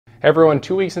Hey everyone,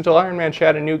 2 weeks until Ironman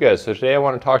Chattanooga, so today I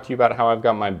want to talk to you about how I've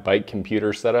got my bike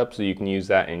computer set up so you can use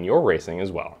that in your racing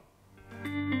as well.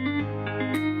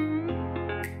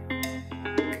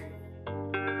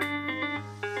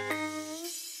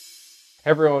 Hey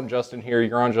everyone, Justin here.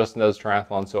 You're on Justin Does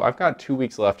Triathlon. So I've got 2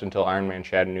 weeks left until Ironman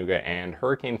Chattanooga, and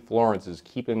Hurricane Florence is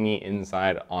keeping me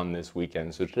inside on this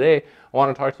weekend. So today I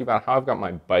want to talk to you about how I've got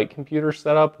my bike computer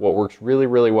set up, what works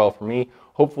really well for me.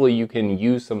 Hopefully you can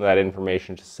use some of that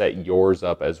information to set yours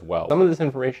up as well. Some of this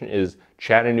information is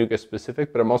Chattanooga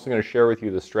specific, but I'm also going to share with you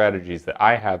the strategies that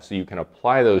I have so you can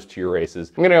apply those to your races.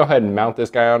 I'm going to go ahead and mount this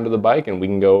guy onto the bike and we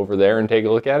can go over there and take a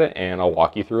look at it, and I'll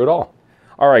walk you through it all.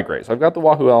 All right, great. So I've got the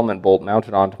Wahoo Elemnt Bolt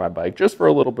mounted onto my bike. Just for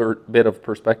a little bit of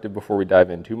perspective before we dive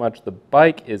in too much, the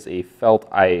bike is a Felt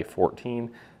IA14.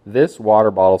 This water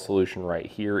bottle solution right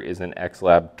here is an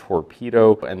XLab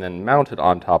Torpedo, and then mounted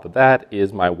on top of that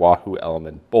is my Wahoo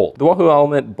Elemnt Bolt. The Wahoo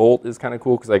Elemnt Bolt is kind of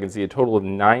cool because I can see a total of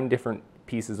 9 different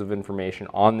pieces of information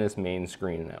on this main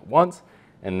screen at once,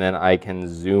 and then I can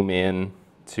zoom in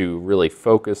to really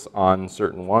focus on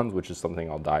certain ones, which is something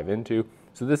I'll dive into.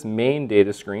 So this main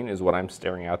data screen is what I'm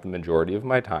staring at the majority of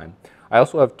my time. I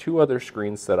also have 2 other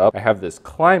screens set up. I have this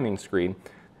climbing screen,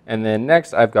 and then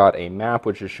next I've got a map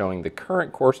which is showing the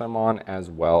current course I'm on, as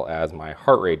well as my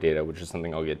heart rate data, which is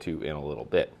something I'll get to in a little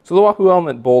bit. So the Wahoo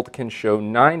Elemnt Bolt can show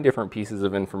 9 different pieces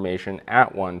of information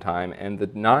at one time, and the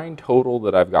 9 total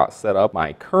that I've got set up: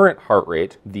 my current heart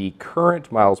rate, the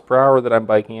current miles per hour that I'm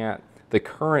biking at, the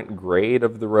current grade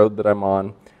of the road that I'm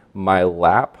on, my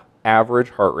lap average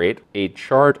heart rate, a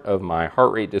chart of my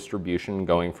heart rate distribution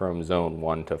going from zone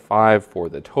 1 to 5 for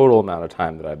the total amount of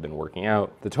time that I've been working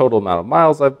out, the total amount of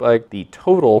miles I've biked, the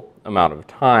total amount of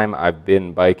time I've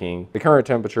been biking, the current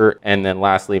temperature, and then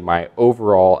lastly my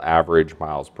overall average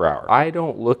miles per hour. I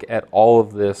don't look at all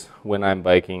of this when I'm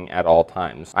biking at all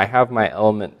times. I have my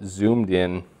element zoomed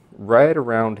in right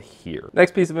around here.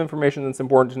 Next piece of information that's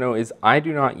important to know is I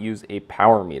do not use a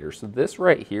power meter. So this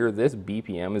right here, this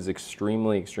BPM, is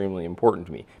extremely important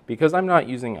to me. Because I'm not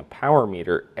using a power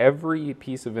meter, every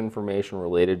piece of information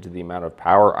related to the amount of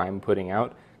power I'm putting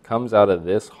out comes out of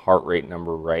this heart rate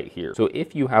number right here. So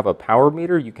if you have a power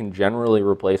meter, you can generally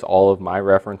replace all of my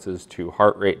references to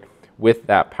heart rate with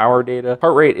that power data.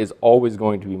 Heart rate is always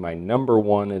going to be my number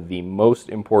one, the most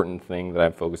important thing that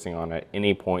I'm focusing on at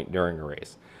any point during a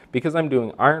race. Because I'm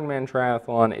doing Ironman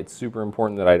triathlon, it's super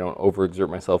important that I don't overexert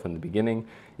myself in the beginning.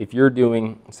 If you're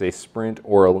doing, say, sprint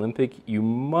or Olympic, you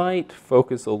might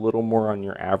focus a little more on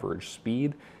your average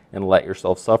speed and let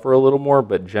yourself suffer a little more,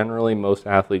 but generally most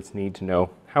athletes need to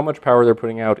know how much power they're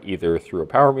putting out, either through a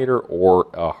power meter or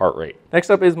a heart rate. Next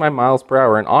up is my miles per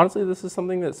hour, and honestly this is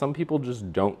something that some people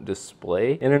just don't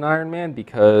display in an Ironman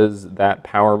because that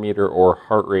power meter or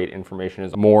heart rate information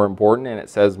is more important and it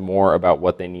says more about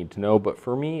what they need to know. But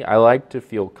for me, I like to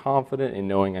feel confident in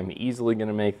knowing I'm easily going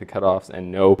to make the cutoffs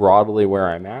and know broadly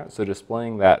where I'm at, so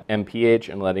displaying that MPH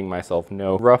and letting myself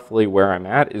know roughly where I'm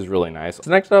at is really nice.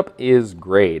 So next up is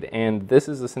grade, and this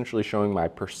is essentially showing my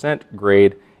percent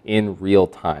grade in real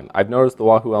time. I've noticed the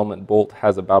Wahoo Elemnt Bolt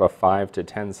has about a 5 to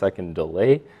 10 second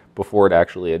delay before it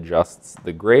actually adjusts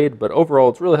the grade, but overall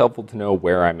it's really helpful to know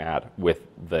where I'm at with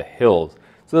the hills.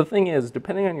 So the thing is,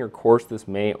 depending on your course, this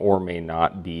may or may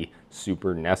not be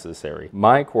super necessary.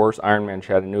 My course, Ironman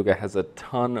Chattanooga, has a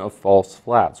ton of false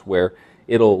flats where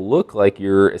it'll look like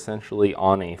you're essentially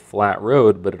on a flat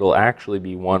road, but it'll actually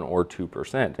be 1 or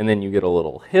 2%. And then you get a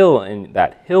little hill, and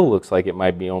that hill looks like it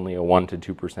might be only a 1 to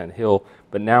 2% hill,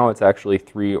 but now it's actually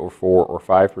 3 or 4 or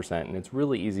 5%, and it's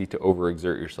really easy to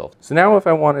overexert yourself. So now if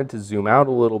I wanted to zoom out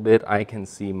a little bit, I can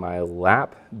see my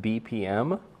lap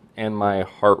BPM and my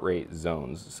heart rate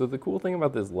zones. So the cool thing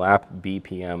about this lap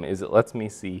BPM is it lets me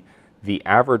see the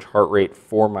average heart rate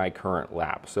for my current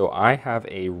lap. So I have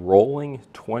a rolling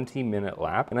 20-minute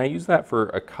lap, and I use that for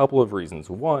a couple of reasons.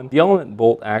 One, the Elemnt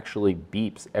Bolt actually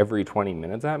beeps every 20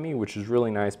 minutes at me, which is really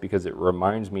nice because it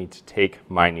reminds me to take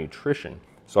my nutrition.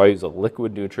 So I use a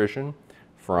liquid nutrition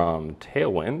from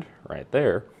Tailwind right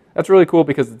there. That's really cool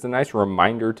because it's a nice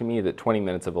reminder to me that 20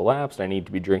 minutes have elapsed. I need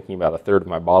to be drinking about 1/3 of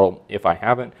my bottle if I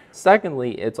haven't.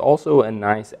 Secondly, it's also a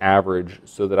nice average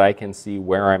so that I can see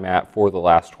where I'm at for the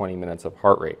last 20 minutes of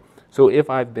heart rate. So if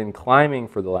I've been climbing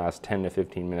for the last 10 to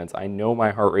 15 minutes, I know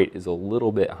my heart rate is a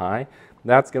little bit high.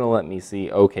 That's going to let me see,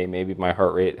 okay, maybe my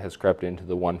heart rate has crept into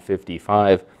the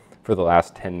 155 for the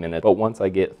last 10 minutes. But once I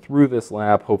get through this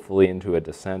lap, hopefully into a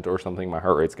descent or something, my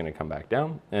heart rate's going to come back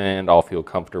down and I'll feel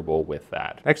comfortable with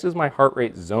that. Next is my heart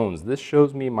rate zones. This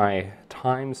shows me my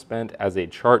time spent as a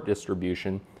chart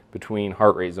distribution between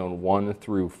heart rate zone 1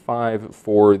 through 5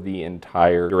 for the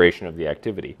entire duration of the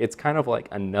activity. It's kind of like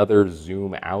another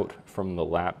zoom out from the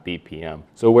lap BPM.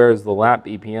 So whereas the lap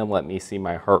BPM let me see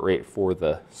my heart rate for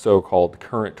the so-called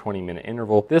current 20-minute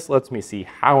interval, this lets me see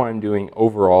how I'm doing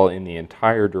overall in the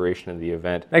entire duration of the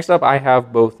event. Next up, I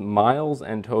have both miles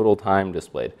and total time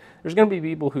displayed. There's going to be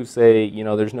people who say, you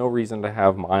know, there's no reason to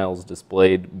have miles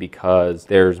displayed because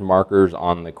there's markers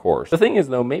on the course. The thing is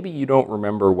though, maybe you don't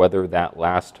remember whether that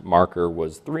last marker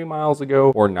was 3 miles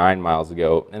ago or 9 miles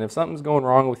ago. And if something's going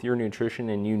wrong with your nutrition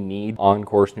and you need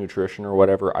on-course nutrition or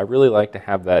whatever, I really like to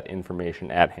have that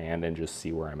information at hand and just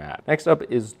see where I'm at. Next up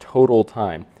is total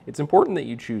time. It's important that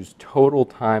you choose total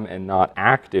time and not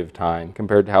active time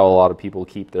compared to how a lot of people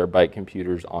keep their bike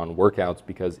computers on workouts,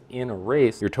 because in a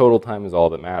race, your total time is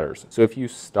all that matters. So if you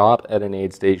stop at an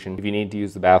aid station, if you need to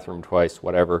use the bathroom twice,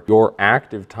 whatever, your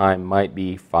active time might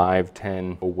be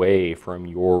 5-10 away from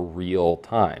your real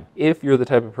time. If you're the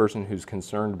type of person who's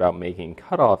concerned about making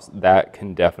cutoffs, that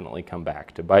can definitely come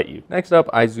back to bite you. Next up,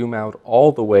 I zoom out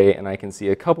all the way and I can see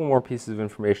a couple more pieces of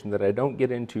information that I don't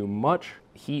get into much.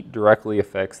 Heat directly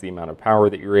affects the amount of power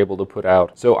that you're able to put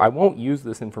out. So I won't use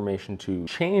this information to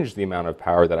change the amount of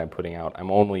power that I'm putting out. I'm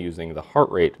only using the heart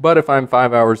rate. But if I'm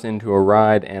 5 hours into a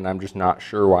ride and I'm just not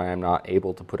sure why I'm not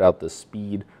able to put out the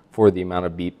speed for the amount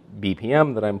of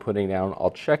BPM that I'm putting down,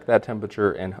 I'll check that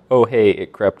temperature and, oh hey,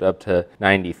 it crept up to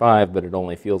 95, but it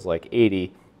only feels like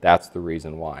 80. That's the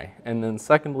reason why. And then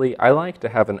secondly, I like to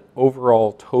have an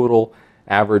overall total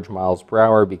average miles per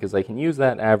hour because I can use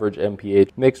that average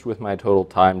MPH mixed with my total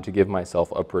time to give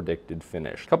myself a predicted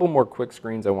finish. A couple more quick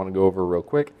screens I want to go over real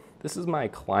quick. This is my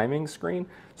climbing screen.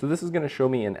 So this is going to show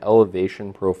me an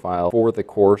elevation profile for the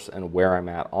course and where I'm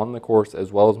at on the course,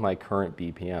 as well as my current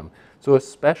BPM. So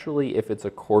especially if it's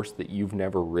a course that you've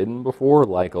never ridden before,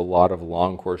 like a lot of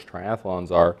long course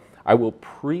triathlons are, I will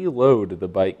preload the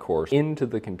bike course into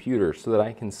the computer so that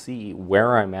I can see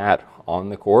where I'm at on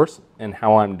the course and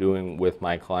how I'm doing with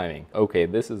my climbing. Okay,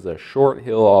 this is a short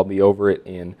hill, I'll be over it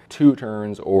in 2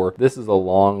 turns, or this is a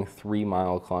long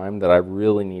 3-mile climb that I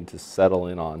really need to settle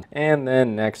in on. And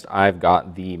then next I've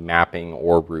got the mapping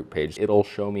or route page. It'll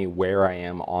show me where I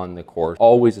am on the course.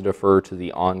 Always defer to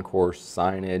the on-course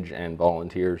signage and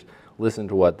volunteers. Listen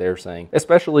to what they're saying,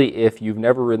 especially if you've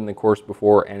never ridden the course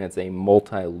before and it's a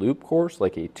multi-loop course,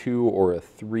 like a 2 or a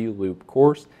 3-loop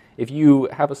course. If you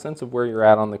have a sense of where you're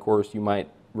at on the course, you might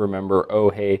remember, oh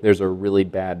hey, there's a really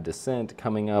bad descent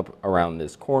coming up around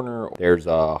this corner. There's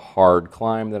a hard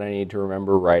climb that I need to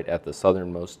remember right at the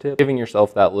southernmost tip. Giving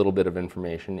yourself that little bit of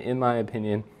information, in my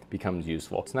opinion, becomes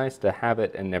useful. It's nice to have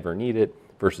it and never need it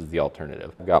versus the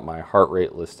alternative. I've got my heart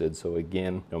rate listed, so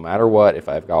again, no matter what, if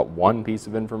I've got one piece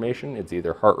of information, it's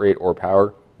either heart rate or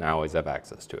power, and I always have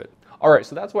access to it. All right,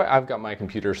 so that's why I've got my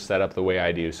computer set up the way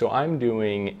I do. So I'm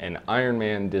doing an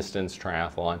Ironman distance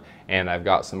triathlon, and I've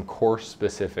got some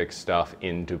course-specific stuff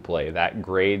into play. That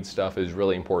grade stuff is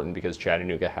really important because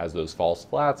Chattanooga has those false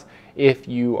flats. If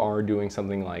you are doing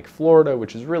something like Florida,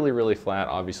 which is really, really flat,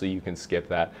 obviously you can skip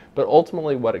that. But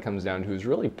ultimately what it comes down to is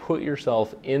really put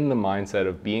yourself in the mindset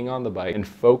of being on the bike and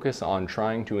focus on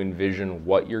trying to envision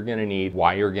what you're gonna need,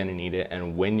 why you're gonna need it,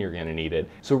 and when you're gonna need it.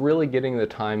 So really getting the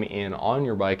time in on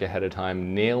your bike ahead of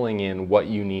time, nailing in what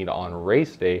you need on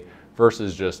race day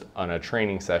versus just on a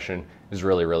training session is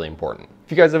really, really important.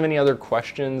 If you guys have any other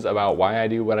questions about why I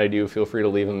do what I do, feel free to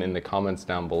leave them in the comments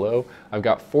down below. I've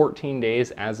got 14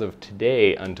 days as of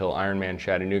today until Ironman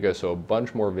Chattanooga, so a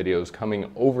bunch more videos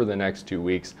coming over the next 2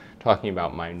 weeks talking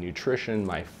about my nutrition,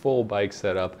 my full bike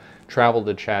setup, travel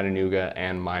to Chattanooga,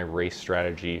 and my race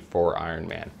strategy for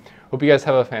Ironman. Hope you guys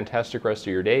have a fantastic rest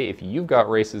of your day. If you've got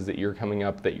races that you're coming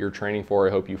up that you're training for,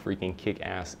 I hope you freaking kick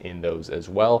ass in those as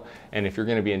well. And if you're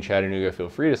gonna be in Chattanooga, feel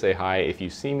free to say hi if you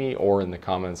see me or in the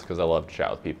comments, because I love to chat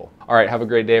with people. All right, have a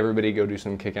great day, everybody. Go do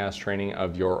some kick ass training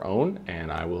of your own, and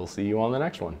I will see you on the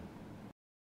next one.